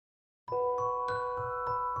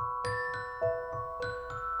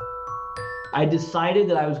I decided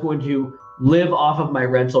that I was going to live off of my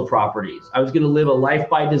rental properties. I was going to live a life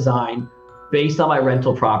by design based on my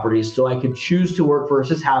rental properties so I could choose to work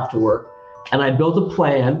versus have to work. And I built a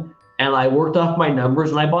plan and I worked off my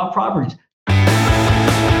numbers and I bought properties.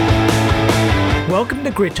 Welcome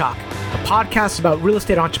to Grid Talk, a podcast about real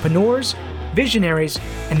estate entrepreneurs, visionaries,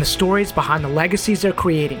 and the stories behind the legacies they're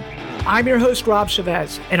creating. I'm your host, Rob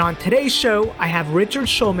Chavez, and on today's show, I have Richard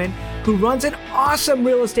Schulman, who runs an awesome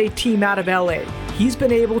real estate team out of LA. He's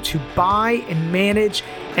been able to buy and manage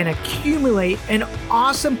and accumulate an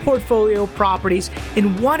awesome portfolio of properties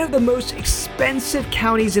in one of the most expensive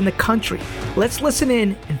counties in the country. Let's listen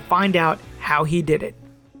in and find out how he did it.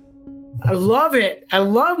 I love it. I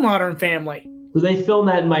love Modern Family. So they filmed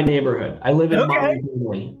that in my neighborhood. I live in Modern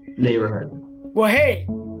Family neighborhood. Well, hey,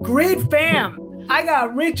 Grid Fam. I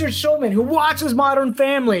got Richard Schulman, who watches Modern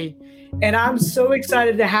Family, and I'm so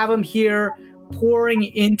excited to have him here pouring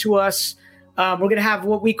into us. We're going to have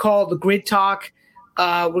what we call the Grid Talk.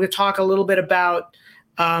 We're going to talk a little bit about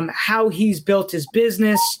how he's built his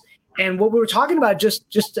business. And what we were talking about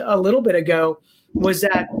just a little bit ago was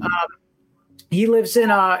that he lives in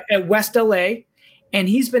at West LA, and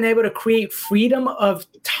he's been able to create freedom of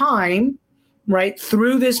time, right,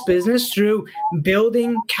 through this business, through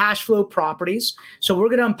building cash flow properties. So we're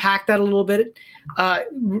going to unpack that a little bit.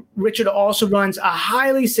 Richard also runs a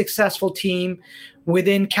highly successful team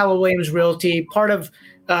within Keller Williams Realty, part of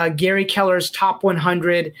Gary Keller's top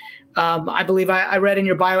 100. I believe I read in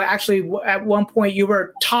your bio, actually at one point you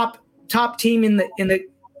were top team in the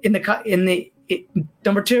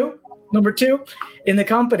number two in the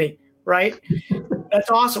company, right? That's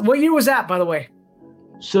awesome. What year was that, by the way?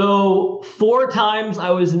 So 4 times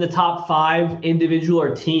I was in the top 5 individual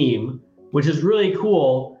or team, which is really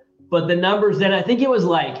cool. But the numbers then, I think it was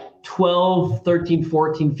like 12, 13,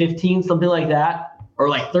 14, 15, something like that, or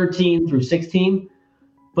like 13 through 16.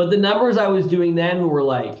 But the numbers I was doing then were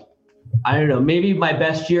like, I don't know, maybe my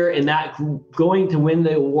best year in that going to win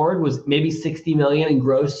the award was maybe 60 million in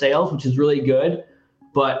gross sales, which is really good.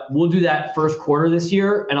 But we'll do that first quarter this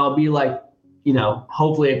year, and I'll be like,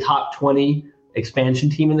 hopefully a top 20 expansion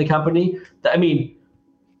team in the company. I mean,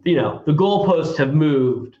 the goalposts have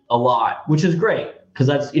moved a lot, which is great because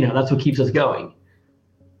that's what keeps us going.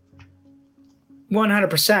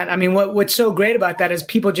 100%. I mean, what's so great about that is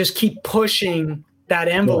people just keep pushing that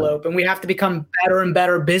envelope, and we have to become better and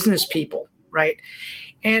better business people, right?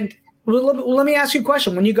 And let me ask you a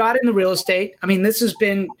question. When you got into real estate, I mean, this has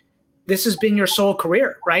been your sole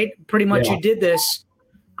career, right? Pretty much You did this,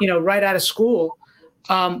 right out of school.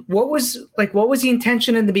 What was the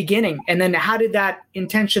intention in the beginning? And then how did that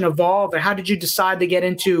intention evolve? And how did you decide to get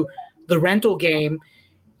into the rental game?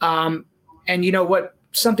 And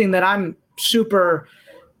something that I'm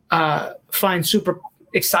find super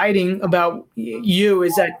exciting about you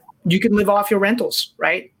is that you can live off your rentals,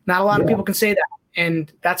 right? Not a lot of people can say that.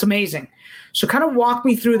 And that's amazing. So kind of walk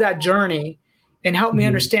me through that journey and help me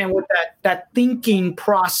understand what that thinking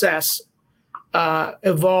process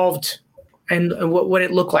evolved and what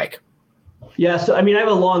it looked like. Yeah, so I mean, I have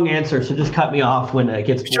a long answer, so just cut me off when it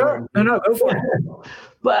gets boring. Sure, no, go for it.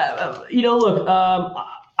 But look,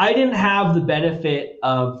 I didn't have the benefit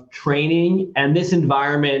of training and this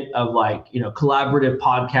environment of collaborative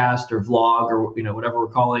podcast or vlog or whatever we're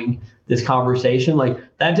calling this conversation. Like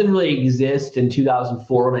that didn't really exist in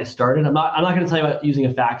 2004 when I started. I'm not going to tell you about using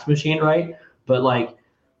a fax machine, right? But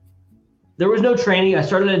there was no training. I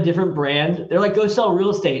started a different brand. They're like, go sell real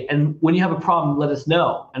estate. And when you have a problem, let us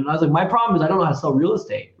know. And I was like, my problem is I don't know how to sell real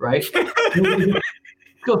estate, right?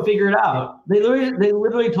 Go figure it out. They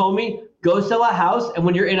literally told me, go sell a house. And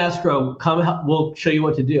when you're in escrow, we'll show you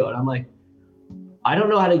what to do. And I'm like, I don't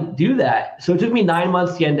know how to do that. So it took me 9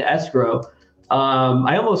 months to get into escrow.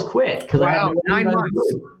 I almost quit because I had 9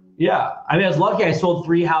 months. Yeah. I mean, I was lucky I sold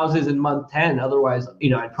 3 houses in month 10. Otherwise,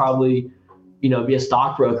 I'd probably be a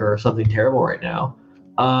stockbroker or something terrible right now.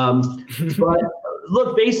 But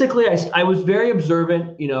look, basically I was very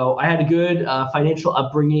observant. I had a good financial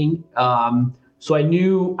upbringing. So I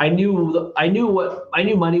knew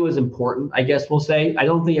money was important, I guess we'll say. I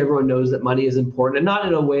don't think everyone knows that money is important, and not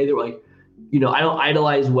in a way that I don't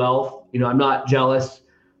idolize wealth. I'm not jealous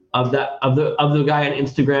of the guy on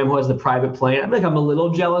Instagram who has the private plane. I'm a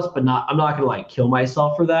little jealous, but I'm not going to kill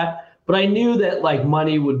myself for that. But I knew that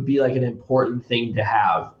money would be an important thing to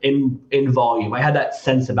have in volume. I had that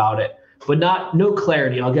sense about it, but no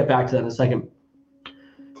clarity. I'll get back to that in a second.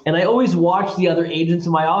 And I always watched the other agents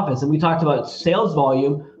in my office, and we talked about sales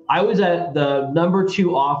volume. I was at the number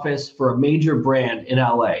 2 office for a major brand in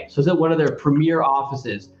LA. So it's at one of their premier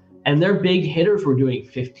offices, and their big hitters were doing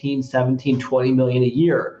 15, 17, 20 million a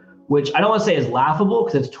year. which I don't want to say is laughable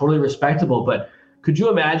because it's totally respectable, but could you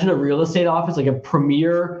imagine a real estate office, like a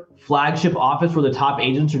premier flagship office where the top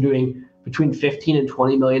agents are doing between 15 and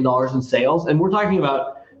 $20 million in sales? And we're talking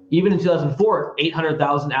about, even in 2004,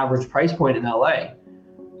 800,000 average price point in LA.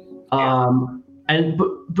 So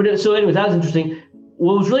anyways, that was interesting.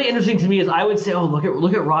 What was really interesting to me is I would say, oh,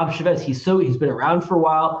 look at Rob Chavez. He's been around for a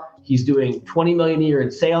while. He's doing 20 million a year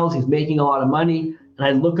in sales. He's making a lot of money. And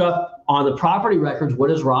I look up on the property records, what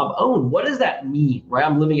does Rob own? What does that mean, right?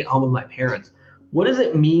 I'm living at home with my parents. What does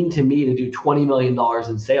it mean to me to do $20 million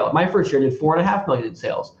in sales? My first year I did $4.5 million in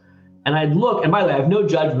sales. And I'd look, and by the way, I have no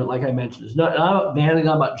judgment, like I mentioned. It's not about vanity,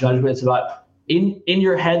 not about judgment. It's about in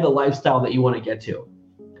your head, the lifestyle that you want to get to.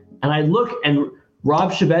 And I look, and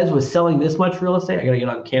Rob Chavez was selling this much real estate. I got to get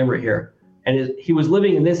on camera here. And he was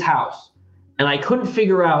living in this house. And I couldn't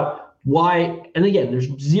figure out why. And again, there's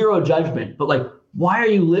zero judgment, but like, why are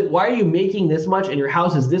you making this much and your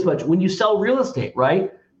house is this much when you sell real estate,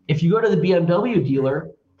 right? If you go to the BMW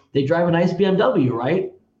dealer, they drive a nice BMW,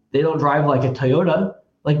 right? They don't drive like a Toyota.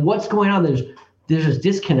 Like, what's going on? There's this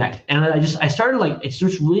disconnect. And I started like, it's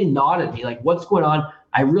just really gnawed at me. Like, what's going on?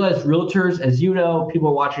 I realized realtors, as you know, people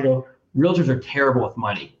are watching, realtors are terrible with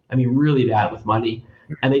money. I mean, really bad with money.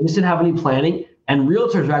 And they just didn't have any planning. And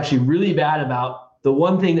realtors are actually really bad about the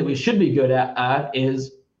one thing that we should be good at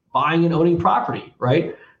is buying and owning property,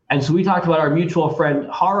 right? And so we talked about our mutual friend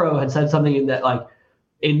Haro had said something in that, like,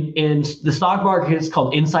 in the stock market, it's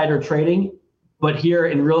called insider trading, but here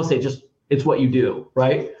in real estate, just it's what you do,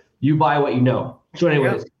 right? You buy what you know. So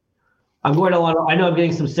anyways, I'm going on. I know I'm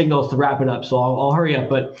getting some signals to wrap it up, so I'll hurry up.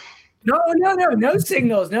 But no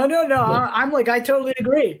signals. No. I'm like, I totally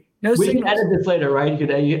agree. No signals. We can edit this later, right?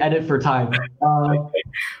 You edit for time.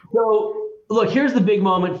 So look, here's the big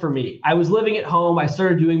moment for me. I was living at home. I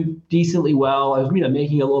started doing decently well. I was,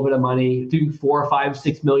 making a little bit of money, doing 4, 5,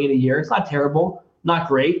 6 million a year. It's not terrible, not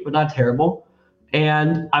great, but not terrible.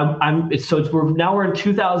 And we're in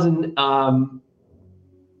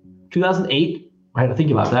 2008. I had to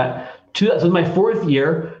think about that. So it was my 4th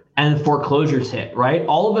year, and foreclosures hit, right?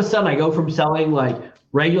 All of a sudden, I go from selling like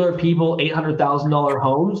regular people $800,000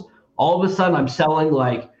 homes. All of a sudden, I'm selling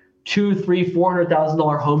like $200,000, $300,000,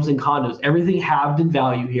 $400,000 homes and condos. Everything halved in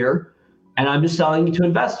value here, and I'm just selling to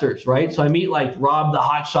investors, right? So I meet like Rob, the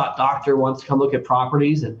hotshot doctor, wants to come look at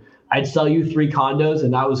properties, and I'd sell you 3 condos,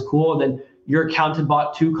 and that was cool. And then your accountant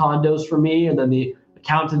bought 2 condos for me, and then the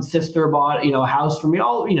accountant's sister bought, a house for me.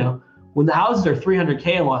 All, when the houses are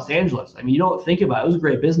 $300K in Los Angeles, I mean, you don't think about it. It was a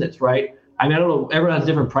great business, right? I mean, I don't know, everyone has a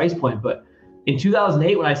different price point, but in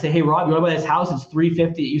 2008, when I say, hey, Rob, you want to buy this house? It's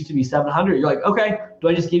 $350. It used to be $700. You're like, okay, do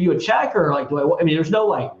I just give you a check, or like, I mean, there's no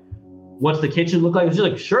like, what's the kitchen look like? It's just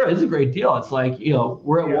like, sure, this is a great deal. It's like,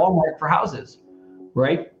 we're at Walmart for houses,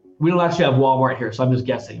 right? We don't actually have Walmart here, so I'm just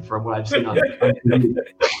guessing from what I've seen on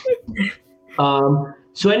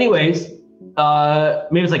so anyways, maybe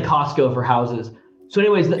it's like Costco for houses. So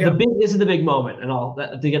anyways, this is the big moment, and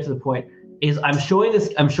to get to the point is I'm showing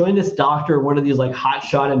this doctor, one of these like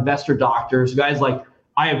hotshot investor doctors, guys like,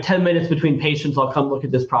 I have 10 minutes between patients, I'll come look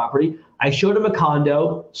at this property. I showed him a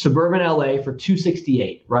condo, suburban LA, for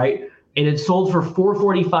 $268, right? And it sold for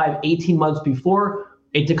 $445 18 months before.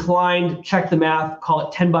 It declined, check the math, call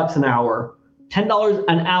it $10 an hour, $10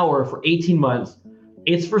 an hour for 18 months.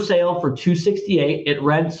 It's for sale for $268. It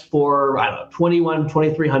rents for, I don't know, $2,100,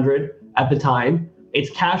 $2,300 at the time. It's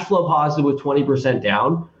cash flow positive with 20%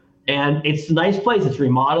 down. And it's a nice place. It's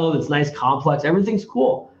remodeled. It's nice complex. Everything's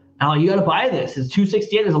cool. Now you got to buy this. It's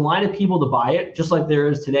 $268. There's a line of people to buy it, just like there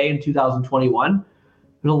is today in 2021.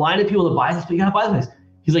 There's a line of people to buy this, but you got to buy this.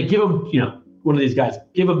 He's like, give them, one of these guys,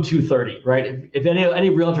 give them $230, right? If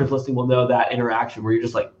any realtors listening will know that interaction where you're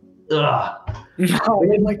just like, ugh. No,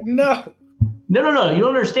 I'm like, no. No. You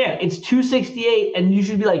don't understand. It's $268, and you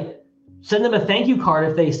should be like, send them a thank you card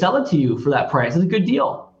if they sell it to you for that price. It's a good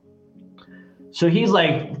deal. So he's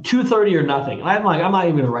like, $230 or nothing. And I'm like, I'm not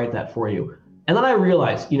even going to write that for you. And then I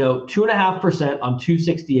realized, 2.5% on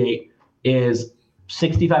 $268 is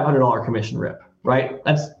 $6,500 commission rip, right?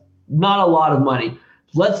 That's not a lot of money.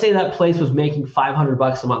 Let's say that place was making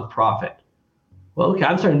 $500 a month profit. Well, okay,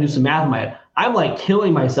 I'm starting to do some math in my head. I'm like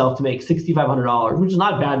killing myself to make $6,500, which is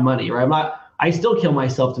not bad money, right? I still kill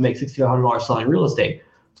myself to make $6,500 selling real estate.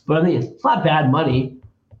 But I mean, it's not bad money.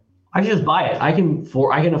 I can just buy it. I can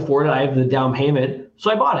afford it. I have the down payment.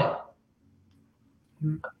 So I bought it.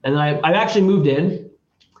 And then I actually moved in.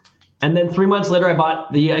 And then 3 months later, I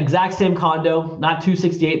bought the exact same condo, not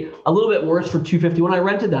 $268, a little bit worse for $250. When I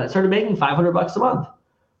rented that, I started making $500 a month.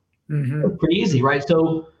 Mm-hmm. Pretty easy, right?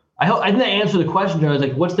 So I didn't answer the question. I was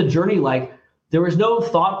like, what's the journey like? There was no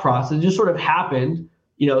thought process. It just sort of happened.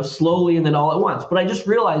 slowly and then all at once. But I just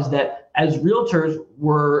realized that as realtors,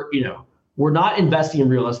 we're not investing in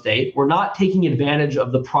real estate. We're not taking advantage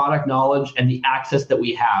of the product knowledge and the access that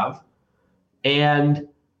we have. And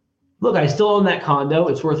look, I still own that condo.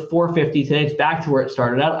 It's worth $450 today. It's back to where it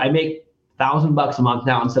started out. I make $1,000 a month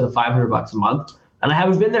now instead of $500 a month. And I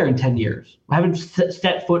haven't been there in 10 years. I haven't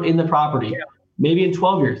set foot in the property, maybe in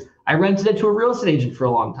 12 years. I rented it to a real estate agent for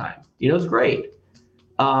a long time. It's great.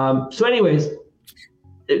 So anyways,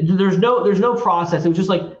 there's no process. It was just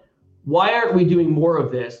like, why aren't we doing more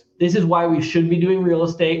of this? This is why we should be doing real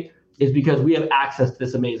estate, is because we have access to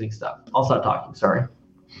this amazing stuff. I'll stop talking. Sorry.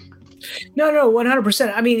 No,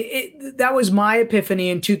 100%. I mean, that was my epiphany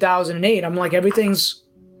in 2008. I'm like, everything's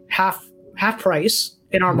half price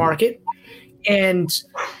in our market. And,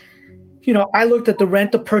 I looked at the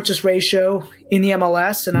rent to purchase ratio in the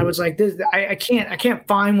MLS, and I was like, I can't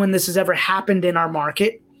find when this has ever happened in our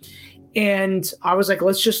market. And I was like,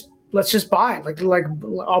 let's just buy, like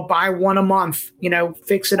I'll buy one a month,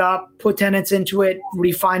 fix it up, put tenants into it,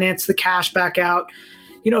 refinance the cash back out.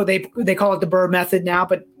 They call it the BRRRR method now,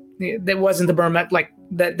 but that wasn't the BRRRR method. Like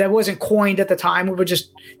that wasn't coined at the time.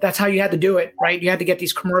 That's how you had to do it, right? You had to get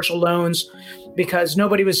these commercial loans because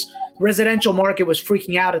residential market was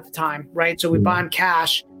freaking out at the time, right? So we buy them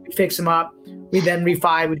cash, we fix them up, we then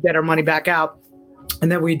refi, we'd get our money back out,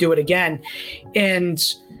 and then we do it again. And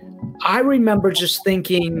I remember just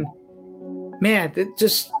thinking, man,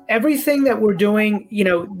 just everything that we're doing,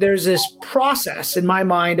 there's this process in my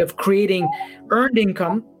mind of creating earned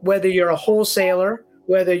income, whether you're a wholesaler,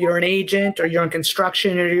 whether you're an agent or you're in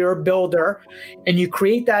construction or you're a builder, and you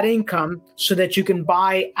create that income so that you can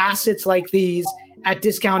buy assets like these at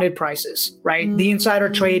discounted prices, right? Mm-hmm. The insider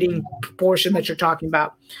trading portion that you're talking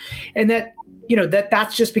about. And that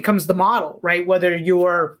just becomes the model, right? Whether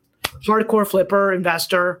you're hardcore flipper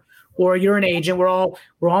investor or you're an agent, we're all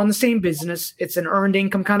in the same business. It's an earned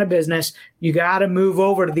income kind of business. You got to move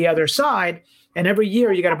over to the other side. And every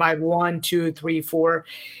year you got to buy 1, 2, 3, 4.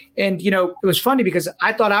 And, it was funny because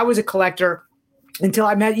I thought I was a collector until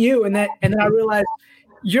I met you. And then I realized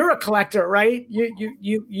you're a collector, right?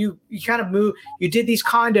 You kind of move, you did these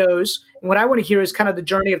condos. And what I want to hear is kind of the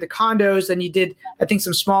journey of the condos. Then you did, I think,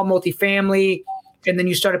 some small multifamily. And then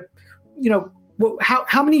you started,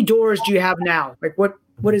 how many doors do you have now? Like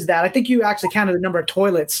what is that? I think you actually counted the number of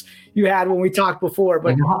toilets you had when we talked before,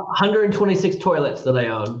 but 126 toilets that I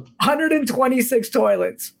own. 126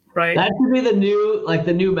 toilets, right? That should be the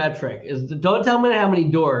new metric is don't tell me how many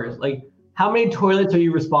doors, like how many toilets are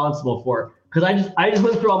you responsible for? Because I just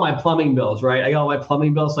went through all my plumbing bills, right? I got all my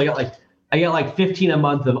plumbing bills. So I got like 15 a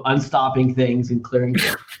month of unstopping things and clearing.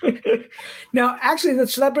 Now, actually,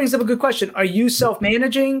 that brings up a good question. Are you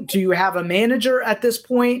self-managing? Do you have a manager at this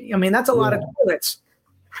point? I mean, that's a lot of toilets.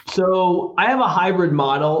 So I have a hybrid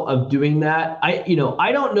model of doing that. I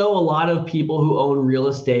don't know a lot of people who own real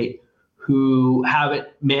estate who have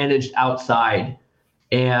it managed outside.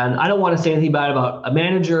 And I don't want to say anything bad about a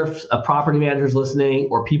manager, if a property manager is listening,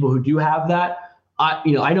 or people who do have that.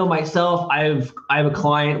 I know myself, I have a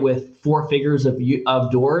client with 4 figures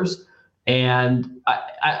of doors, and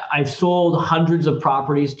I've sold hundreds of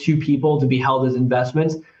properties to people to be held as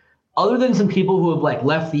investments. Other than some people who have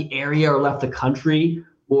left the area or left the country,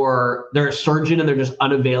 or they're a surgeon and they're just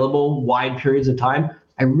unavailable wide periods of time,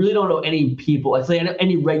 I really don't know any people, I'd say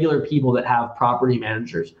any regular people that have property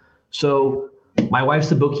managers. So my wife's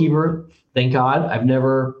a bookkeeper, thank God. I've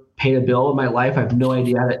never paid a bill in my life. I have no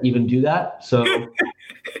idea how to even do that. So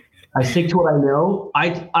I stick to what I know.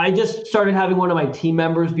 I just started having one of my team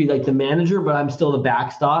members be like the manager, but I'm still the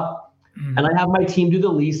backstop. Mm-hmm. And I have my team do the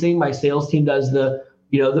leasing. My sales team does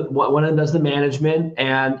one of them does the management.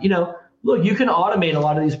 And, look, you can automate a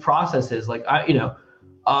lot of these processes. Like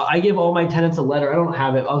I give all my tenants a letter. I don't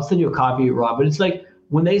have it. I'll send you a copy, Rob. But it's like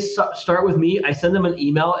when they start with me, I send them an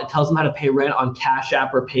email. It tells them how to pay rent on Cash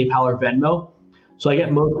App or PayPal or Venmo. So I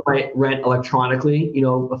get most of my rent electronically.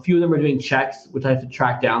 A few of them are doing checks, which I have to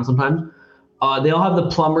track down sometimes. They all have the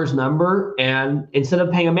plumber's number, and instead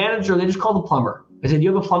of paying a manager, they just call the plumber. I said,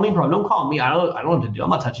 "You have a plumbing problem? Don't call me. I don't know what to do.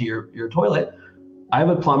 I'm not touching your toilet." I have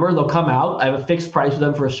a plumber. They'll come out. I have a fixed price with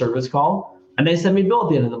them for a service call, and they send me a bill at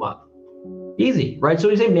the end of the month. Easy, right? So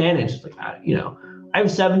when you say manage, it's like I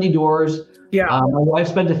have 70 doors. Yeah. My wife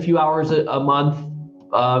spends a few hours a month,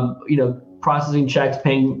 processing checks,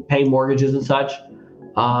 paying mortgages and such.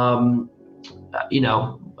 My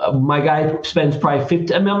guy spends probably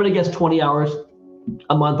 50. I'm going to guess 20 hours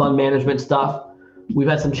a month on management stuff. We've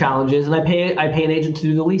had some challenges, and I pay an agent to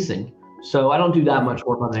do the leasing. So I don't do that much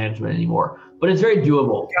work on management anymore. But it's very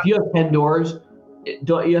doable. Yeah. If you have 10 doors,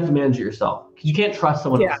 you have to manage it yourself because you can't trust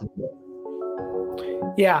someone else to do it.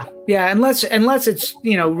 Yeah. Unless it's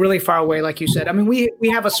really far away, like you said. I mean, we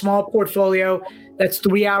have a small portfolio that's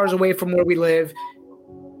 3 hours away from where we live.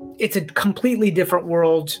 It's a completely different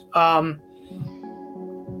world.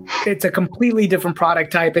 It's a completely different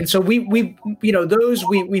product type, and so we've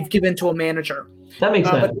given to a manager. That makes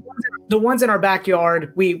sense. But the ones in our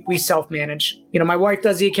backyard, we self-manage. My wife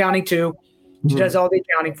does the accounting too. She does all the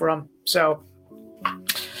accounting for them. So,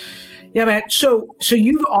 yeah, man. So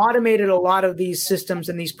you've automated a lot of these systems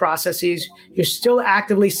and these processes. You're still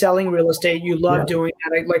actively selling real estate. You love doing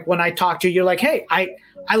that. Like when I talk to you, you're like, hey,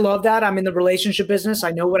 I love that. I'm in the relationship business.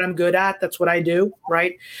 I know what I'm good at. That's what I do.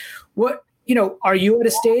 Right. Are you at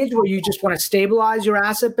a stage where you just want to stabilize your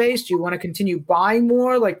asset base? Do you want to continue buying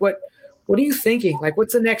more? Like what are you thinking? Like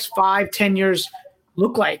what's the next 5-10 years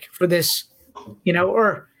look like for this,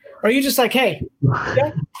 or are you just like, hey,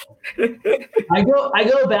 yeah. I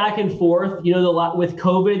go back and forth, with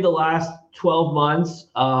COVID, the last 12 months,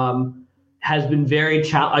 has been very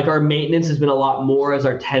like our maintenance has been a lot more as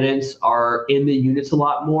our tenants are in the units a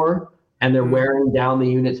lot more and they're wearing down the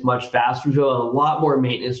units much faster. So a lot more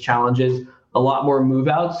maintenance challenges, a lot more move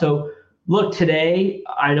outs. So look, today,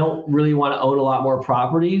 I don't really want to own a lot more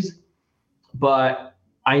properties, but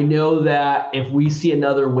I know that if we see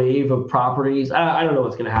another wave of properties, I don't know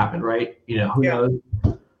what's going to happen, right? Who knows?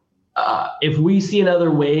 If we see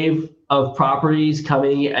another wave of properties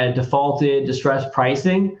coming at defaulted, distressed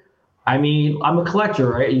pricing, I mean, I'm a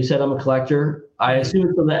collector, right? You said I'm a collector. I assume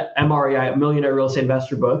it's from the MREI, Millionaire Real Estate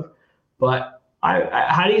Investor book. But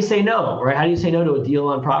how do you say no, right? How do you say no to a deal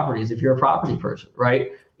on properties if you're a property person,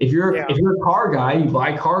 right? If you're a car guy, you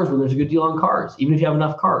buy cars when there's a good deal on cars, even if you have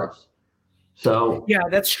enough cars. So yeah,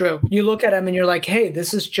 that's true. You look at them and you're like, hey,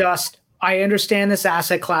 this is I understand this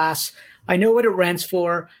asset class. I know what it rents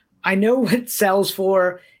for. I know what it sells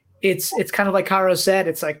for. It's kind of like Caro said.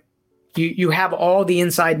 It's like you have all the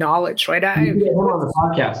inside knowledge, right? You get him on the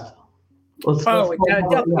podcast. Definitely gonna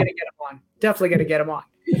get him on. Definitely gonna get him on.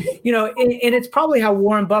 And it's probably how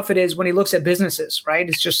Warren Buffett is when he looks at businesses, right?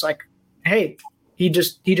 It's just like, hey, he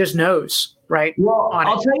just knows, right? Well,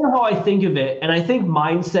 I'll tell you how I think of it, and I think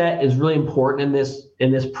mindset is really important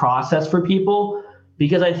in this process for people,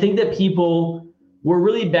 because I think that we're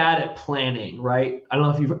really bad at planning, right? I don't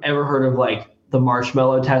know if you've ever heard of like the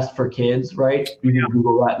marshmallow test for kids, right? You can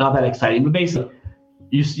Google that. Not that exciting, but basically,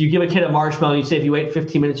 you give a kid a marshmallow. You say if you wait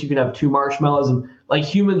 15 minutes, you can have 2 marshmallows, and like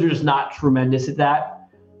humans are just not tremendous at that.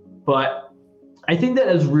 But I think that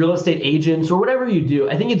as real estate agents or whatever you do,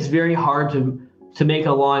 I think it's very hard to make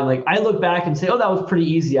a line. Like I look back and say, oh, that was pretty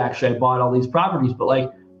easy. Actually, I bought all these properties, but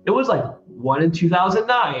like it was like 1 in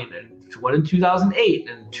 2009 and 1 in 2008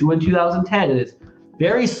 and 2 in 2010. And it's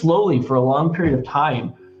very slowly for a long period of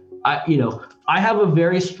time. I have a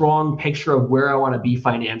very strong picture of where I want to be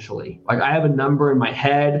financially. Like I have a number in my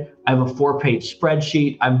head. I have a 4-page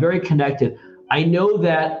spreadsheet. I'm very connected. I know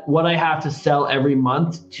that what I have to sell every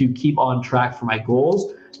month to keep on track for my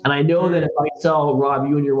goals. And I know that if I sell, Rob,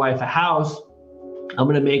 you and your wife a house, I'm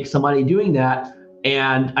going to make some money doing that.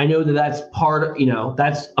 And I know that that's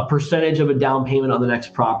that's a percentage of a down payment on the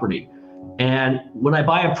next property. And when I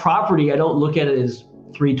buy a property, I don't look at it as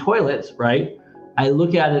 3 toilets, right? I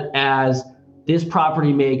look at it as this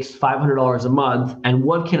property makes $500 a month. And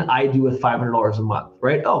what can I do with $500 a month,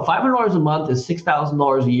 right? Oh, $500 a month is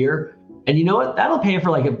 $6,000 a year. And you know what? That'll pay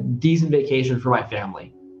for like a decent vacation for my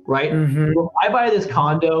family, right? Mm-hmm. So if I buy this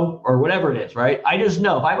condo or whatever it is, right? I just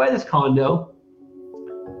know if I buy this condo,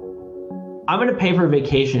 I'm going to pay for a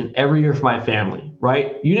vacation every year for my family,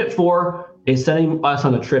 right? Unit 4 is sending us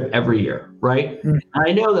on a trip every year, right? Mm-hmm. And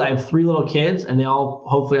I know that I have 3 little kids and they all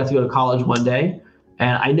hopefully have to go to college one day.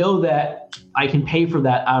 And I know that I can pay for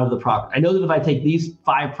that out of the property. I know that if I take these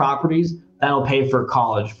 5 properties, that'll pay for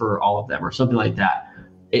college for all of them or something like that.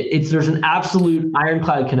 There's an absolute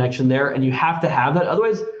ironclad connection there, and you have to have that.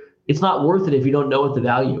 Otherwise, it's not worth it if you don't know what the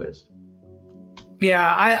value is.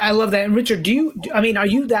 Yeah, I love that. And Richard, are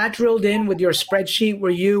you that drilled in with your spreadsheet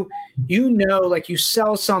where like you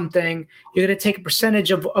sell something, you're going to take a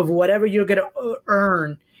percentage of whatever you're going to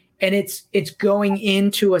earn, and it's going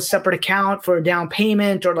into a separate account for a down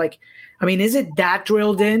payment, or like, is it that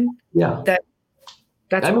drilled in? Yeah.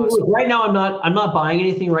 That's awesome. Right now I'm not buying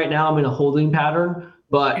anything right now. I'm in a holding pattern.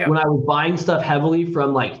 But when I was buying stuff heavily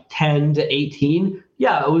from like 10 to 18,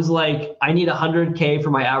 it was like I need $100K for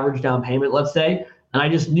my average down payment, let's say. And I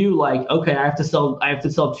just knew like, okay, I have to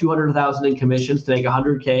sell 200,000 in commissions to make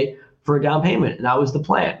 $100K for a down payment. And that was the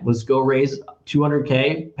plan, was go raise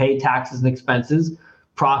 200K, pay taxes and expenses,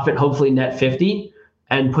 profit hopefully net 50,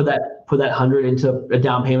 and put that 100 into a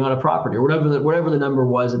down payment on a property or whatever the number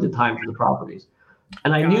was at the time for the properties.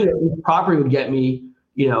 And I knew that this property would get me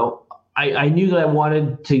I knew that I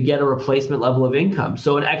wanted to get a replacement level of income.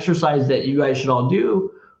 So an exercise that you guys should all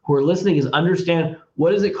do who are listening is understand,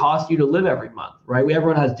 what does it cost you to live every month, right?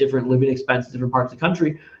 Everyone has different living expenses, different parts of the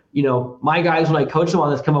country. My guys, when I coach them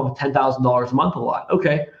on this, come up with $10,000 a month a lot.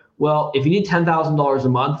 Okay, well, if you need $10,000 a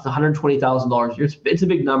month, it's $120,000. It's a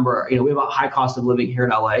big number. We have a high cost of living here in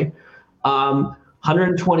LA.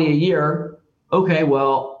 120 a year. Okay,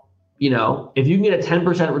 well, if you can get a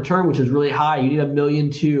 10% return, which is really high, you need $1.2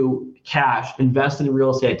 million cash invested in real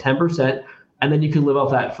estate at 10%, and then you can live off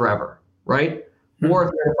that forever, right? Mm-hmm. Or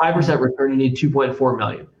if you're at 5% return, you need $2.4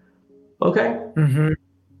 million. Okay. Mm-hmm.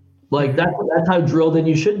 Like that's how drilled in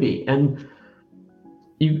you should be. And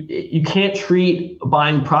you can't treat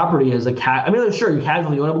buying property as sure, you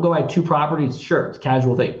casually, you want to go buy 2 properties, sure, it's a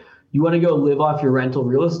casual thing. You want to go live off your rental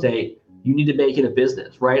real estate, you need to make it a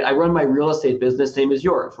business, right? I run my real estate business, same as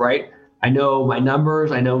yours, right? I know my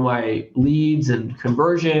numbers, I know my leads and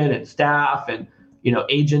conversion and staff and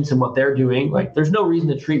agents and what they're doing. Like, there's no reason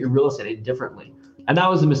to treat your real estate any differently. And that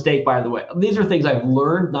was a mistake, by the way. These are things I've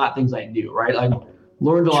learned, not things I knew, right? I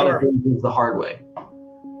learned a lot of things the hard way.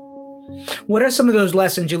 What are some of those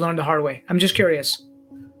lessons you learned the hard way? I'm just curious.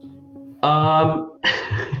 I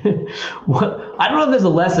don't know if there's a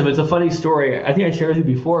lesson, but it's a funny story. I think I shared with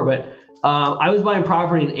you before, but I was buying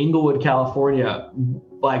property in Inglewood, California,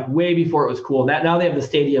 like way before it was cool. Now they have the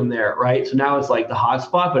stadium there, right? So now it's like the hot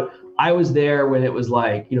spot, but I was there when it was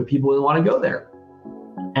like, people didn't want to go there.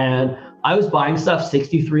 And I was buying stuff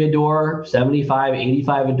 63 a door, 75,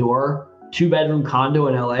 85 a door, 2-bedroom condo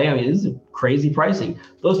in LA. I mean, this is crazy pricing.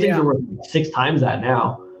 Those things are worth 6 times that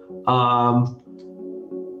now.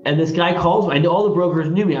 And this guy calls me. I know all the brokers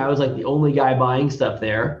knew me. I was like the only guy buying stuff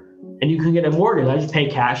there. And you can get a mortgage. I just pay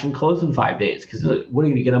cash and close in 5 days. Because what are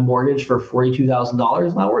you going to get a mortgage for $42,000?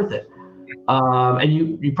 It's not worth it. And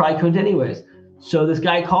you probably couldn't anyways. So this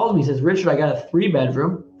guy calls me. He says, Richard, I got a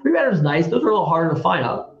 3-bedroom. 3-bedroom's nice. Those are a little harder to find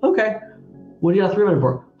out. Okay. What do you got a 3-bedroom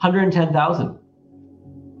for? $110,000.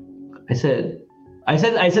 I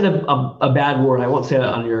said a bad word. I won't say that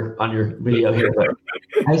on your video here, but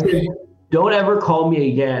I said, don't ever call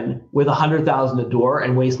me again with $100,000 a door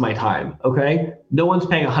and waste my time. Okay. No one's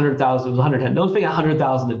paying $100,000. It was $110,000. No one's paying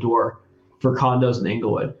 $100,000 a door for condos in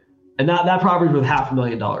Inglewood. And that property's worth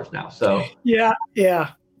 $500,000 now. So yeah.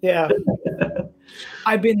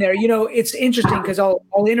 I've been there. It's interesting because I'll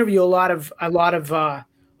interview a lot of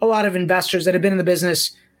investors that have been in the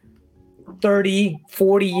business 30,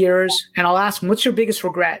 40 years, and I'll ask them, what's your biggest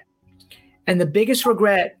regret? And the biggest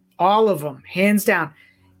regret, all of them, hands down,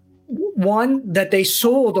 one, that they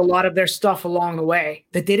sold a lot of their stuff along the way,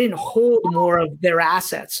 that they didn't hold more of their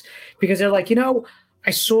assets because they're like,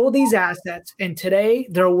 I sold these assets and today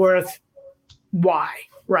they're worth Y,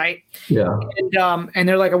 right? Yeah. And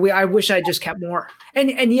they're like, I wish I just kept more.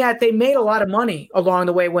 And yet they made a lot of money along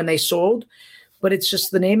the way when they sold, but it's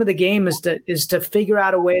just the name of the game is to figure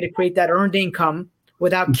out a way to create that earned income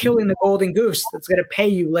without killing the golden goose that's going to pay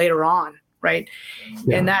you later on, right?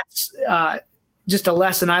 Yeah. And that's just a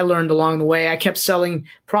lesson I learned along the way. I kept selling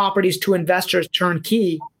properties to investors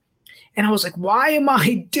turnkey. And I was like, why am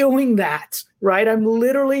I doing that? Right?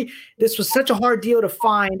 This was such a hard deal to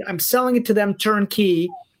find. I'm selling it to them turnkey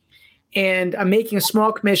and I'm making a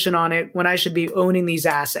small commission on it when I should be owning these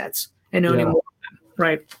assets and owning more of them.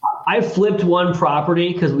 Right. I flipped one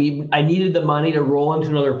property because I needed the money to roll into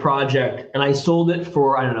another project and I sold it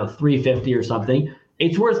for, I don't know, $350 or something.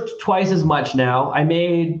 It's worth twice as much now. I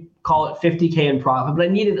made, call it $50K in profit, but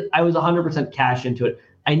I was 100% cash into it.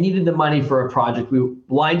 I needed the money for a project we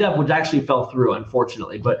lined up, which actually fell through,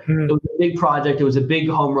 unfortunately. But it was a big project. It was a big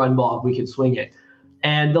home run ball if we could swing it.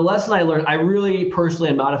 And the lesson I learned, I really personally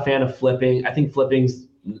am not a fan of flipping. I think flipping's,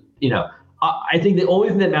 I think the only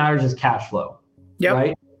thing that matters is cash flow. Yep.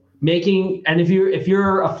 Right? And if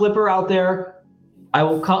you're a flipper out there, I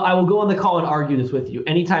will go on the call and argue this with you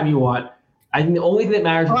anytime you want. I think the only thing that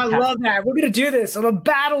matters is I love that. We're going to do this on a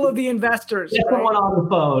battle of the investors. Everyone on the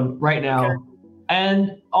phone right now. Okay.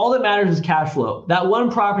 And all that matters is cash flow. That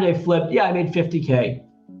one property I flipped, I made $50K.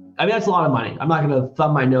 I mean, that's a lot of money. I'm not going to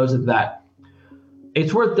thumb my nose at that.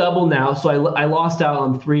 It's worth double now. So I lost out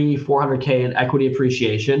on $400K in equity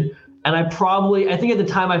appreciation. And I think at the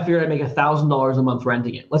time I figured I'd make $1,000 a month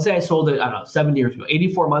renting it. Let's say I sold it, 7 years ago,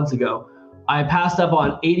 84 months ago. I passed up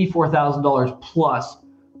on $84,000 plus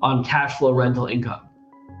on cash flow rental income.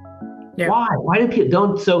 Yeah. Why do people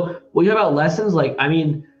don't? So when you talk about lessons,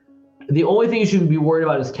 the only thing you should be worried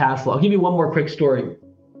about is cash flow. I'll give you one more quick story.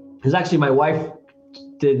 Because actually my wife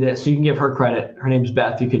did this, so you can give her credit. Her name's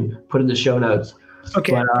Beth. You can put in the show notes.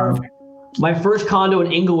 Okay, perfect. My first condo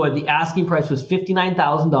in Inglewood, the asking price was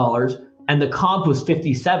 $59,000, and the comp was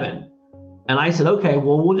 57. And I said, okay,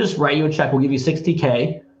 well, we'll just write you a check. We'll give you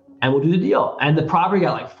 60K and we'll do the deal. And the property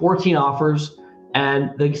got like 14 offers.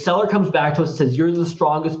 And the seller comes back to us and says, you're the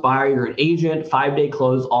strongest buyer. You're an agent, 5-day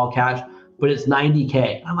close, all cash, but it's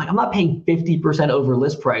 90K. And I'm like, I'm not paying 50% over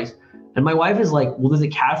list price. And my wife is like, well, does it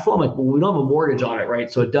cash flow? I'm like, well, we don't have a mortgage on it,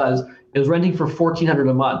 right? So it does. It was renting for $1,400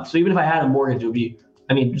 a month. So even if I had a mortgage, it would be,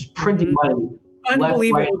 I mean, just printing money.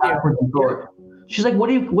 Unbelievable. Left, right, backwards, and forward. She's like, what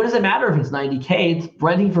does it matter if it's 90K? It's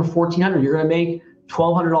renting for $1,400. You're going to make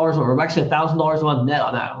 $1,200 a month, or actually $1,000 a month net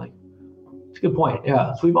on that. I'm like, it's a good point.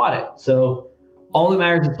 Yeah. So we bought it. So all that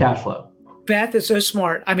matters is cash flow. Beth is so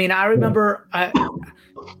smart. I mean, I remember, one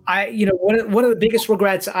of the biggest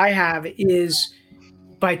regrets I have is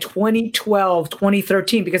by 2012,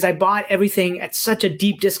 2013, because I bought everything at such a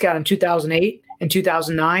deep discount in 2008 and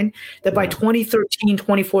 2009 that by 2013,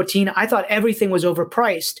 2014, I thought everything was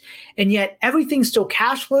overpriced, and yet everything's still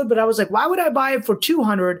cash flowed. But I was like, why would I buy it for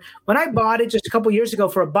 $200 when I bought it just a couple years ago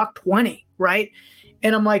for $120, right?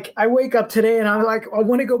 And I'm like, I wake up today and I'm like, I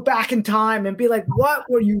want to go back in time and be like, what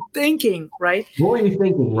were you thinking, right? What were you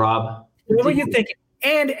thinking, Rob? What were you thinking?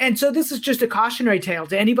 And so this is just a cautionary tale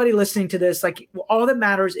to anybody listening to this. Like, all that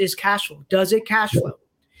matters is cash flow. Does it cash flow?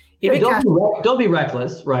 Yeah, don't be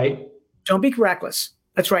reckless, right? Don't be reckless.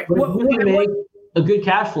 That's right. If you can make a good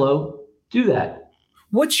cash flow, do that.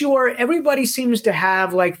 Everybody seems to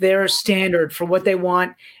have like their standard for what they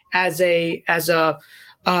want as a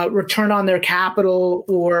return on their capital,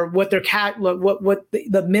 or what their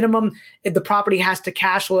the minimum the property has to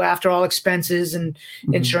cash flow after all expenses and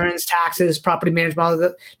insurance, taxes, property management. All of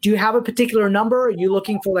that. Do you have a particular number? Are you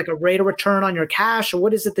looking for like a rate of return on your cash, or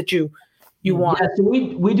what is it that you want? Yeah, so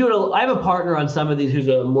we do it. I have a partner on some of these who's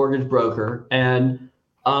a mortgage broker, and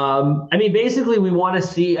I mean, basically we want to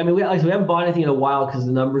see. I mean, we haven't bought anything in a while because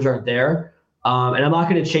the numbers aren't there. And I'm not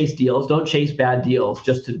going to chase deals. Don't chase bad deals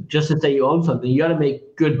just to say you own something. You got to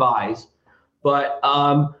make good buys. But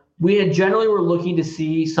we had generally were looking to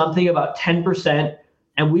see something about 10%,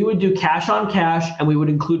 and we would do cash on cash, and we would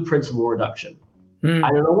include principal reduction.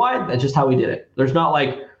 I don't know why. That's just how we did it. There's not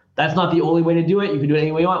like, that's not the only way to do it. You can do it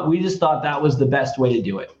any way you want. We just thought that was the best way to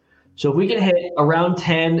do it. So if we can hit around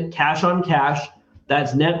 10 cash on cash,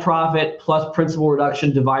 that's net profit plus principal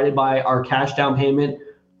reduction divided by our cash down payment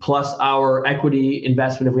plus our equity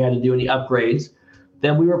investment if we had to do any upgrades,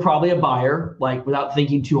 then we were probably a buyer, like without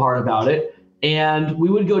thinking too hard about it. And we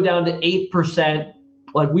would go down to 8%.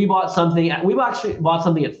 Like we actually bought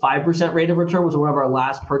something at 5% rate of return, was one of our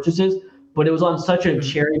last purchases, but it was on such a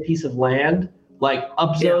cherry piece of land, like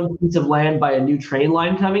upzone piece of land by a new train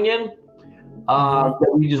line coming in,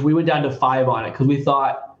 that we went down to 5 on it because we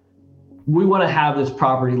thought we want to have this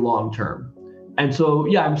property long term. And so,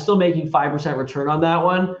 yeah, I'm still making 5% return on that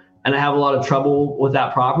one, and I have a lot of trouble with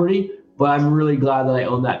that property, but I'm really glad that I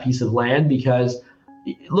own that piece of land because,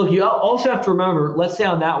 look, you also have to remember, let's say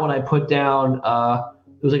on that one I put down,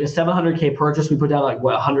 it was like a $700K purchase. We put down like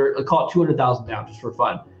what, call it $200,000 down just for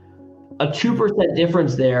fun. A 2%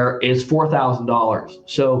 difference there is $4,000.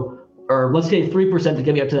 So, or let's say 3% to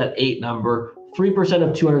get me up to that 8 number. 3%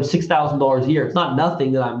 of $206,000 a year. It's not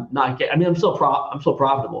nothing that I'm not getting. I mean, I'm still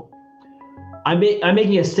profitable. I'm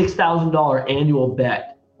making a $6,000 annual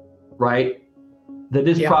bet, right? That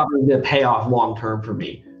this property is going to pay off long term for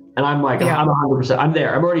me. And I'm like, I'm 100%. I'm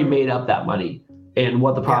there. I've already made up that money and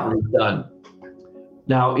what the property's done.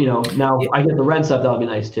 Now, I get the rent stuff. That'll be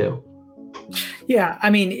nice too. Yeah,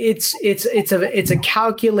 I mean, it's a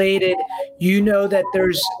calculated. That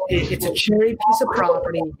it's a cherry piece of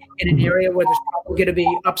property in an area where there's probably going to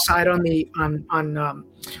be upside on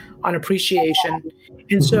appreciation,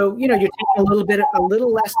 and so you're taking a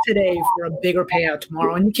little less today for a bigger payout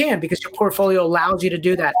tomorrow, and you can because your portfolio allows you to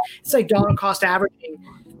do that. It's like dollar cost averaging,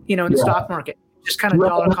 in the stock market, just kind of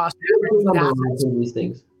dollar cost averaging these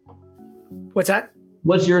things. What's that?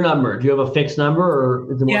 What's your number? Do you have a fixed number,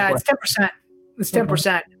 or is it more it's 10%. It's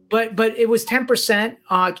 10%, but it was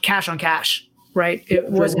 10% cash on cash, right? It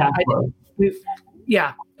wasn't.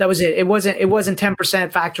 That was it. It wasn't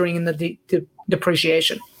 10% factoring in the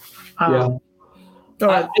depreciation. I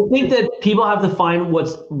think that people have to find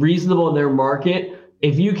what's reasonable in their market.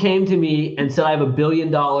 If you came to me and said, I have $1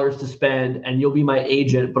 billion to spend and you'll be my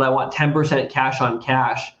agent, but I want 10% cash on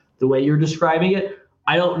cash, the way you're describing it,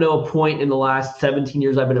 I don't know a point in the last 17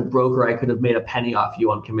 years I've been a broker I could have made a penny off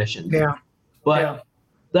you on commissions. Yeah. But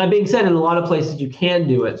that being said, in a lot of places you can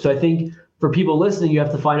do it. So I think for people listening, you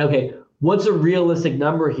have to find, okay, what's a realistic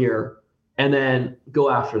number here? And then go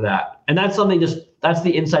after that. And that's something that's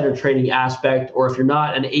the insider trading aspect. Or if you're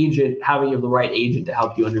not an agent, having the right agent to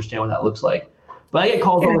help you understand what that looks like. But I get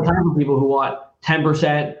calls all the time from people who want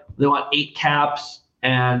 10% they want 8 caps,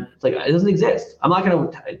 and it's like, it doesn't exist.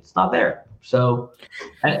 It's not there. So,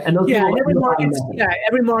 and those people,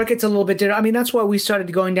 every market's a little bit different. I mean, that's why we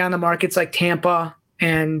started going down the markets like Tampa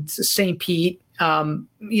and St. Pete. In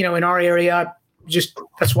our area,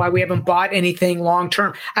 that's why we haven't bought anything long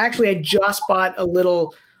term. I just bought a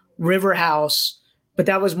little river house, but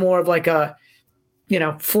that was more of like a,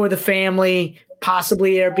 for the family,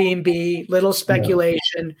 possibly Airbnb, little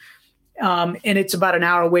speculation. And it's about an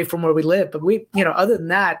hour away from where we live. But we, other than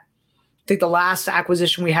that, I think the last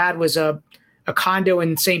acquisition we had was a condo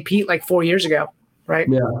in St. Pete like 4 years ago, right?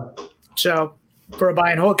 Yeah. So for a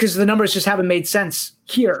buy and hold, because the numbers just haven't made sense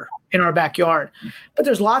here in our backyard. But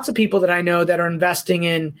there's lots of people that I know that are investing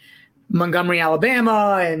in Montgomery,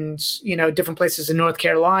 Alabama, and different places in North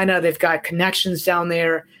Carolina. They've got connections down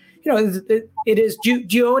there. It is. Do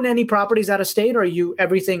you own any properties out of state, or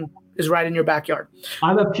everything is right in your backyard?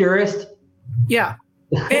 I'm a purist. Yeah.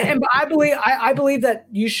 And I believe that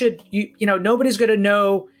you should, nobody's going to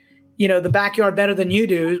know, the backyard better than you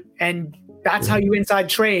do. And that's how you inside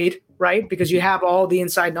trade, right? Because you have all the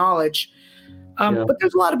inside knowledge. But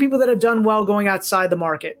there's a lot of people that have done well going outside the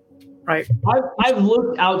market, right? I've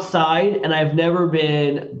looked outside and I've never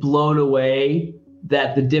been blown away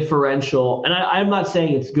that the differential, and I'm not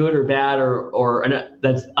saying it's good or bad or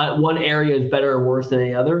that's one area is better or worse than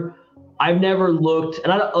any other. I've never looked,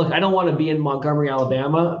 and I don't want to be in Montgomery,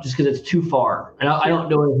 Alabama, just because it's too far, and I don't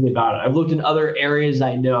know anything about it. I've looked in other areas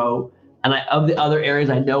I know, and of the other areas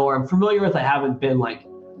I know or I'm familiar with, I haven't been like,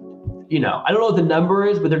 I don't know what the number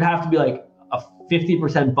is, but there'd have to be like a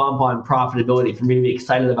 50% bump on profitability for me to be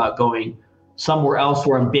excited about going somewhere else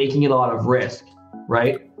where I'm baking in a lot of risk,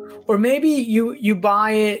 right? Or maybe you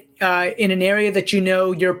buy it in an area that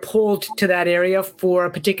you're pulled to that area for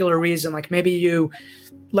a particular reason, like maybe you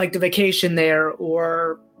like the vacation there,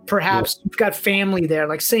 or perhaps you've got family there.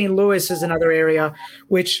 Like St. Louis is another area,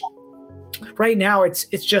 which right now it's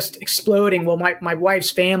just exploding. Well, my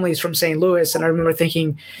wife's family is from St. Louis, and I remember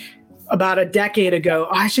thinking about a decade ago,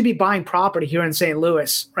 I should be buying property here in St.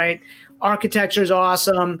 Louis, right? Architecture is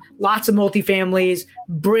awesome, lots of multifamilies,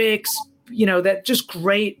 bricks, that just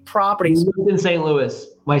great properties. We lived in St. Louis.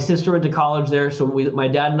 My sister went to college there, so my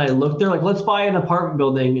dad and I looked there like, let's buy an apartment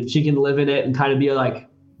building and she can live in it and kind of be like,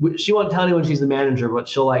 she won't tell anyone she's the manager, but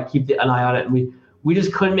she'll like keep an eye on it. And we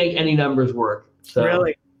just couldn't make any numbers work. So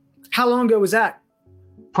really? How long ago was that?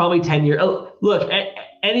 Probably 10 years. Oh, look,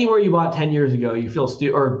 anywhere you bought 10 years ago, you feel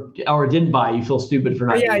stupid, or didn't buy, you feel stupid for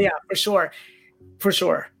not. Yeah, for sure.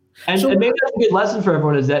 And maybe that's a good lesson for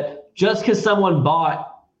everyone, is that just because someone bought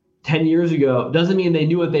 10 years ago doesn't mean they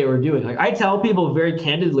knew what they were doing. Like I tell people very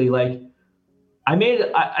candidly, like I made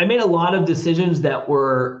a lot of decisions that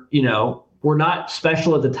were not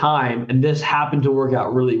special at the time, and this happened to work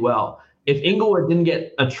out really well. If Inglewood didn't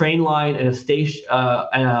get a train line and a station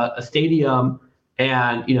and a stadium,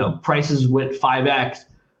 and prices went 5x,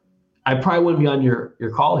 I probably wouldn't be on your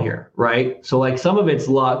call here, right? So like some of it's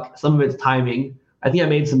luck, some of it's timing. I think I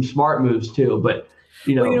made some smart moves too, but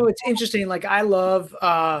it's interesting. Like I love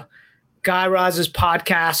Guy Raz's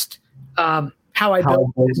podcast, How I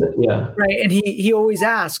Built It, right? And he always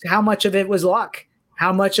asks how much of it was luck,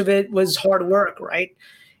 how much of it was hard work, right?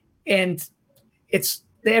 And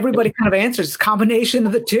everybody kind of answers, it's a combination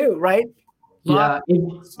of the two, right? Yeah.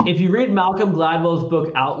 If you read Malcolm Gladwell's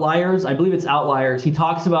book Outliers, I believe it's Outliers, he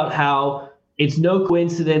talks about how it's no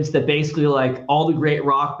coincidence that basically like all the great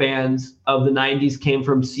rock bands of the 90s came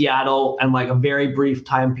from Seattle and like a very brief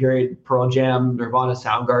time period, Pearl Jam, Nirvana,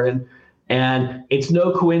 Soundgarden. And it's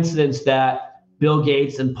no coincidence that Bill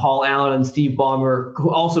Gates and Paul Allen and Steve Ballmer,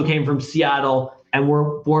 who also came from Seattle and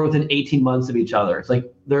were born within 18 months of each other. It's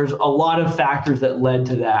like there's a lot of factors that led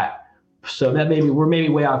to that. So that we're maybe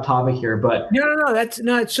way off topic here, but no,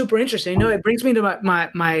 it's super interesting. It brings me to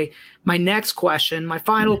my next question, my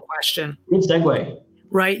final question. Good segue.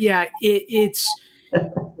 Right? Yeah, it's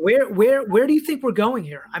where do you think we're going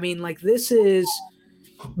here? I mean, like the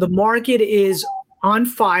market is on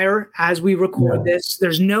fire as we record this.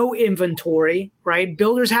 There's no inventory, right?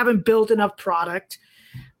 Builders haven't built enough product.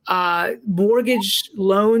 Mortgage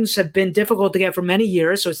loans have been difficult to get for many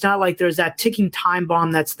years, so it's not like there's that ticking time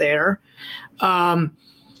bomb that's there. What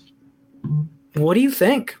do you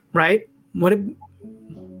think? Right?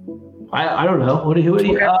 I don't know. What do you?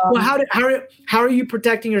 Well, how are you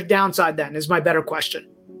protecting your downside then? Is my better question.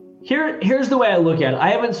 Here's the way I look at it. I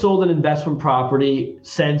haven't sold an investment property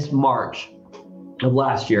since March of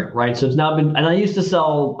last year, right? So it's now been, and I used to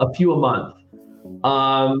sell a few a month.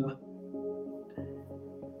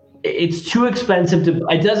 It's too expensive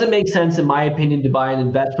it doesn't make sense, in my opinion, to buy an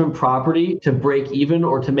investment property to break even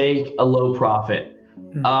or to make a low profit.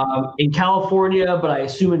 In California, but I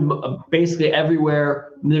assume in basically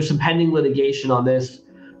everywhere. There's some pending litigation on this,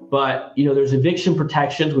 but there's eviction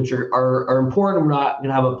protections, which are important. We're not going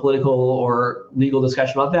to have a political or legal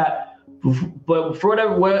discussion about that. But for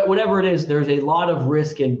whatever it is, there's a lot of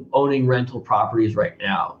risk in owning rental properties right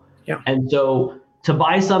now. Yeah. And so to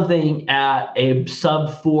buy something at a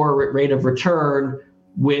sub 4 rate of return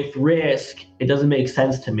with risk, it doesn't make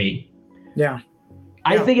sense to me. Yeah.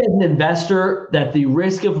 I think as an investor that the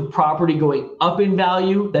risk of a property going up in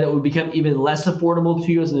value, that it would become even less affordable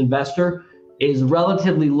to you as an investor, is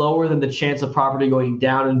relatively lower than the chance of property going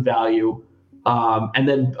down in value, and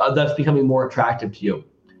then that's becoming more attractive to you.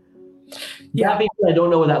 Yeah, I don't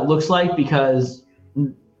know what that looks like because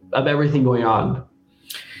of everything going on.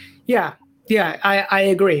 Yeah, I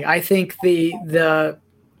agree. I think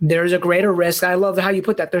there's a greater risk. I love how you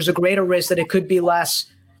put that. There's a greater risk that it could be less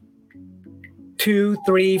 2,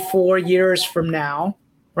 3, 4 years from now,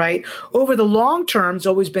 right? Over the long term, it's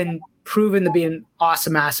always been proven to be an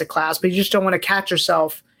awesome asset class, but you just don't want to catch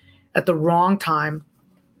yourself at the wrong time.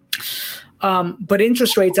 But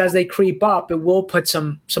interest rates, as they creep up, it will put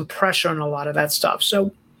some pressure on a lot of that stuff.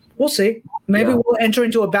 So we'll see. Maybe we'll enter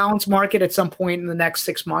into a balanced market at some point in the next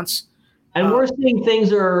 6 months. And we're seeing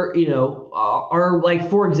things are like,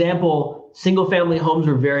 for example, single family homes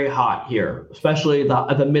are very hot here, especially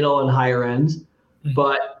at the middle and higher ends.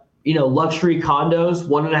 But, luxury condos,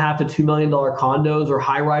 $1.5 to $2 million condos or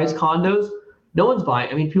high rise condos, no one's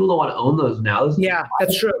buying. I mean, people don't want to own those now. Yeah,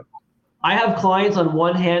 that's true. I have clients on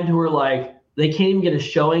one hand who are like, they can't even get a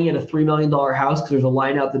showing at a $3 million house because there's a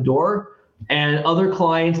line out the door. And other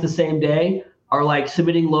clients the same day are like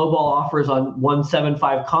submitting lowball offers on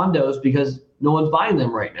 175 condos because no one's buying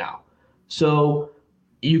them right now. So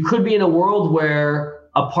you could be in a world where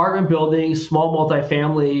apartment buildings, small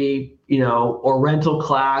multifamily, or rental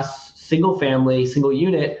class, single family, single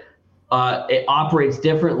unit, it operates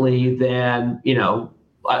differently than,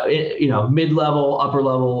 mid-level, upper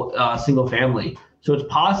level, single family. So it's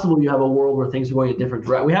possible you have a world where things are going a different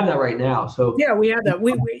direction. We have that right now. So yeah, we have that.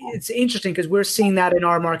 It's interesting because we're seeing that in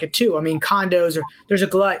our market too. I mean, there's a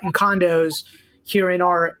glut in condos here in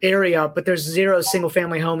our area, but there's 0 single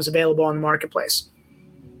family homes available on the marketplace.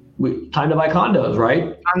 Time to buy condos, right?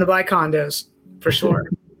 Time to buy condos, for sure.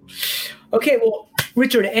 Okay, well,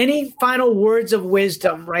 Richard, any final words of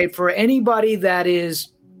wisdom, right, for anybody that is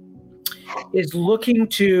looking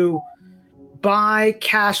to buy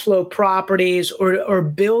cash flow properties or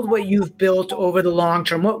build what you've built over the long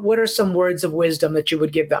term? What are some words of wisdom that you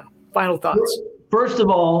would give them? Final thoughts. First of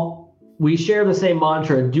all, we share the same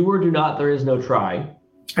mantra: do or do not, there is no try.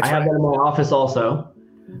 I have that in my office also.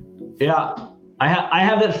 Yeah. I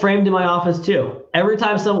have that framed in my office too. Every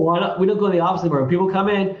time we don't go to the office anymore. When people come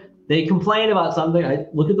in, they complain about something. I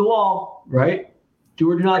look at the wall, right? Do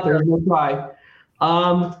or do not, there is no try.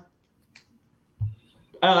 I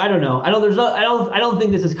don't know. I don't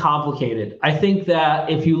think this is complicated. I think that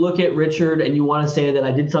if you look at Richard and you want to say that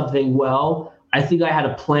I did something well, I think I had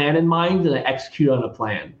a plan in mind and I executed on a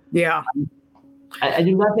plan. Yeah. I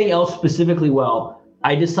did nothing else specifically well.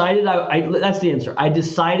 I decided that's the answer. I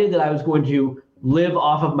decided that I was going to live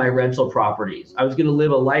off of my rental properties. I was going to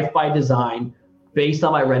live a life by design based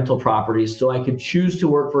on my rental properties so I could choose to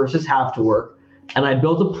work versus have to work. And I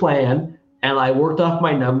built a plan and I worked off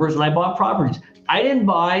my numbers and I bought properties. I didn't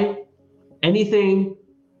buy anything.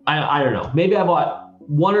 I don't know. Maybe I bought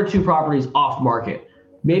 1 or 2 properties off market.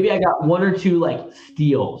 Maybe I got 1 or 2 like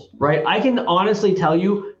steals, right? I can honestly tell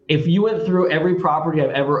you, if you went through every property I've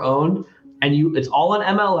ever owned and it's all on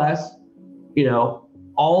MLS,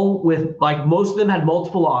 all with like, most of them had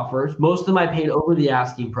multiple offers. Most of them I paid over the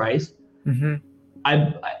asking price. Mm-hmm.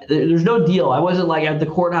 There's no deal. I wasn't like at the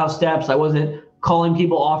courthouse steps. I wasn't calling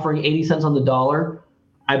people offering 80 cents on the dollar.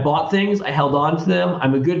 I bought things. I held on to them.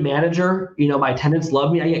 I'm a good manager. My tenants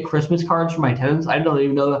love me. I get Christmas cards from my tenants. I don't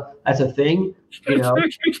even know that's a thing. I'm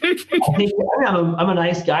a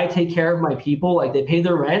nice guy. I take care of my people. Like, they pay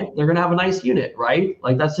their rent. They're going to have a nice unit, right?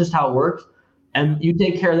 Like, that's just how it works. And you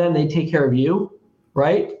take care of them. They take care of you,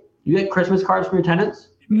 right? You get Christmas cards from your tenants?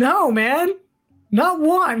 No, man. Not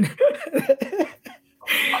one.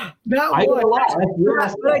 Not one.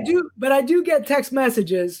 But I do get text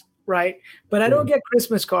messages, right? But I don't get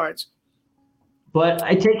Christmas cards. But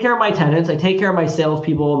I take care of my tenants. I take care of my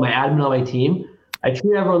salespeople, my admin on my team. I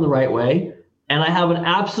treat everyone the right way. And I have an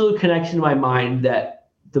absolute connection in my mind that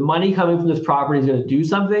the money coming from this property is going to do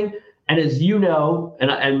something. And as you know,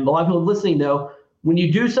 and a lot of people listening know, when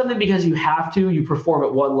you do something because you have to, you perform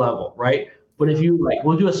at one level, right? But if you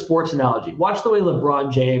we'll do a sports analogy. Watch the way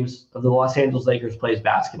LeBron James of the Los Angeles Lakers plays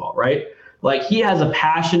basketball, right? Like he has a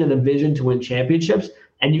passion and a vision to win championships,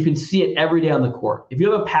 and you can see it every day on the court. If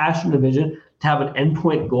you have a passion and a vision to have an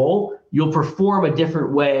endpoint goal, you'll perform a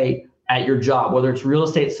different way at your job, whether it's real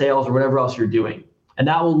estate sales or whatever else you're doing. And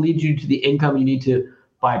that will lead you to the income you need to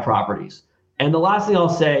buy properties. And the last thing I'll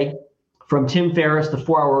say from Tim Ferriss, the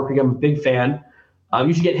 4-Hour Workweek, I'm a big fan.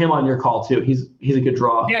 You should get him on your call too. He's a good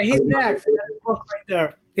draw. Yeah, he's next. Right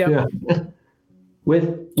there. Yep. Yeah.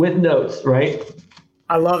 with notes, right?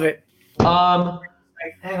 I love it. Um,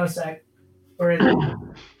 Hang on a sec. Where is it?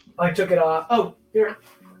 I took it off. Oh, here.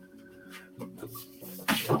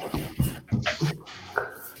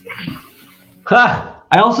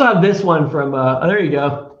 I also have this one from. There you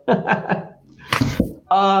go.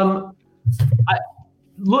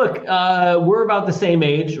 Look, we're about the same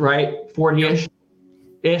age, right?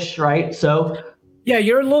 40-ish, right? So. Yeah,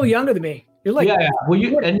 you're a little younger than me. You're like. Yeah. Well,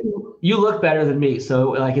 you look better than me,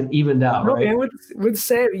 so like it evened out, no, right? Man, would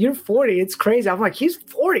say you're 40. It's crazy. I'm like, he's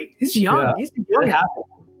 40. He's young. Yeah. He's young.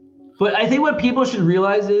 But I think what people should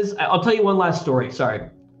realize is, I'll tell you one last story. Sorry.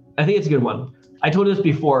 I think it's a good one. I told you this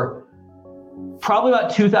before. Probably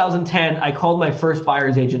about 2010, I called my first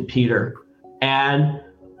buyer's agent, Peter. And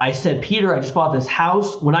I said, Peter, I just bought this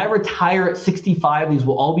house. When I retire at 65, these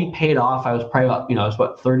will all be paid off. I was probably about, I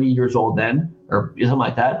was 30 years old then, or something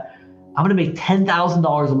like that. I'm going to make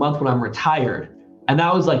 $10,000 a month when I'm retired. And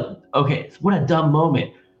that was like, okay, what a dumb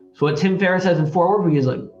moment. So what Tim Ferriss says in 4-Hour Workweek is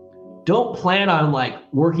like, don't plan on like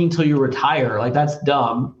working till you retire. Like that's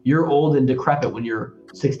dumb. You're old and decrepit when you're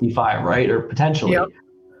 65, right? Or potentially. Yep.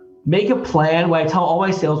 Make a plan. What I tell all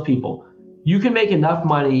my salespeople, you can make enough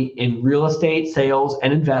money in real estate, sales,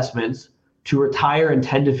 and investments to retire in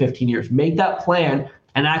 10 to 15 years. Make that plan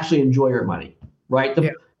and actually enjoy your money, right?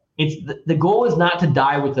 The goal is not to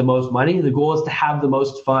die with the most money. The goal is to have the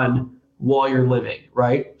most fun while you're living,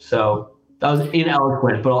 right? So that was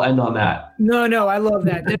ineloquent, but I'll end on that. No, I love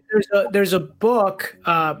that. There's a book.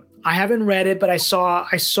 I haven't read it, but I saw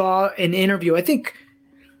an interview. I think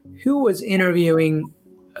who was interviewing?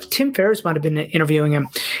 Tim Ferriss might have been interviewing him.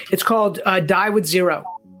 It's called Die with Zero,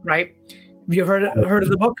 right? Have you heard of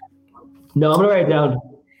the book? No, I'm gonna write it down.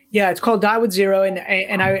 Yeah, it's called Die with Zero, and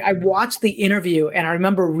I watched the interview, and I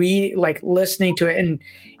remember listening to it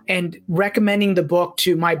and recommending the book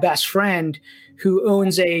to my best friend who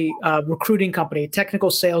owns a recruiting company, technical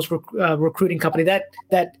sales recruiting company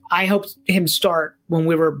that I helped him start when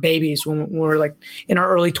we were babies, when we were like in our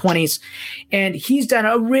early 20s. And he's done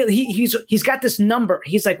he's got this number.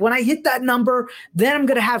 He's like, when I hit that number, then I'm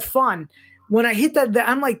going to have fun. When I hit that,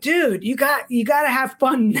 I'm like, dude, you got to have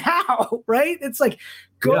fun now, right? It's like,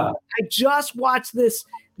 go. Yeah. I just watched this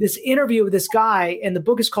interview with this guy, and the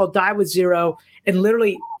book is called Die with Zero. And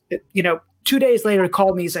literally, 2 days later, he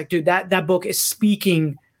called me. He's like, dude, that book is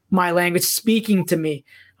speaking my language, speaking to me.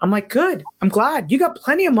 I'm like, good. I'm glad. You got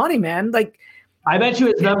plenty of money, man. Like, I bet you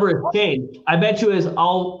his number is changed. I bet you is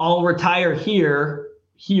I'll retire here.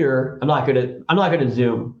 I'm not good at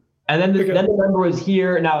Zoom. And then the number was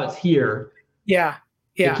here. Now it's here. Yeah.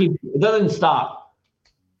 It doesn't stop.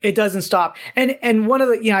 It doesn't stop. And one of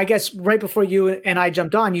the, I guess right before you and I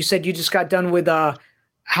jumped on, you said you just got done with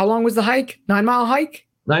how long was the hike? 9-mile hike?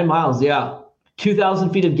 9 miles, yeah.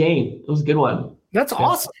 2,000 feet of gain. It was a good one. That's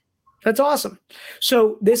awesome. That's awesome.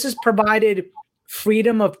 So this has provided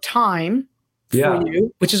freedom of time for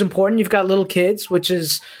you, which is important. You've got little kids, which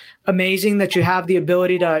is amazing that you have the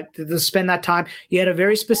ability to spend that time. You had a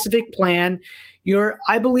very specific plan.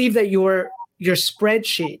 I believe that your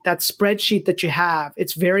spreadsheet, that spreadsheet that you have,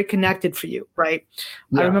 it's very connected for you, right?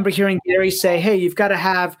 Yeah. I remember hearing Gary say, hey, you got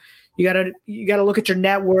to look at your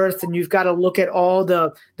net worth, and you've got to look at all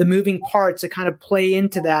the moving parts that kind of play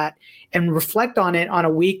into that and reflect on it on a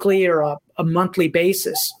weekly or a monthly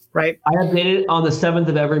basis, right? I update it on the 7th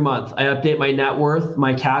of every month. I update my net worth,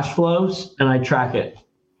 my cash flows, and I track it.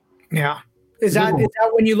 Yeah. Is that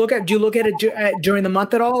when you look at, do you look at it during the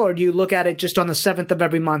month at all, or do you look at it just on the 7th of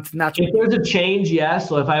every month? And that's if there's a change, yes.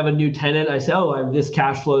 So if I have a new tenant, I say, this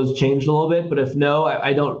cash flow has changed a little bit. But if no,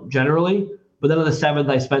 I don't generally. But then on the 7th,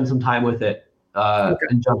 I spend some time with it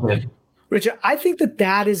and jump in. Richard, I think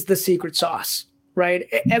that is the secret sauce, right?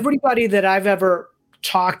 Everybody that I've ever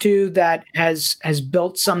talked to that has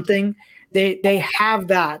built something, they have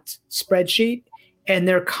that spreadsheet, and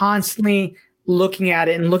they're constantly looking at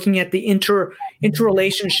it and looking at the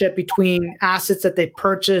interrelationship between assets that they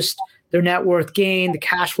purchased, their net worth gain, the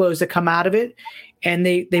cash flows that come out of it, and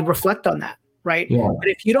they reflect on that, right? Yeah. But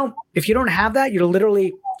if you don't have that, you're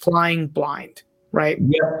literally flying blind, right?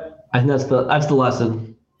 Yeah, I think that's the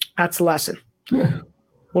lesson. That's the lesson. Yeah.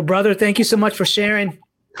 Well, brother, thank you so much for sharing.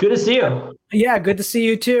 Good to see you. Yeah, good to see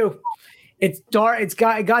you too. It's dark. It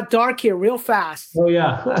got dark here real fast. Oh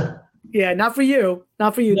yeah. Yeah, not for you.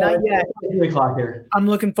 Not for you. Yeah, not yet. It's 3 o'clock here. I'm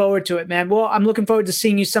looking forward to it, man. Well, I'm looking forward to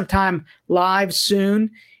seeing you sometime live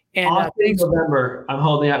soon. And thanks. November. I'm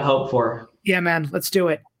holding out hope for. Yeah, man. Let's do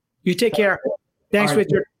it. You take care. Thanks, All right.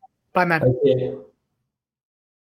 Richard. Bye, man. Okay.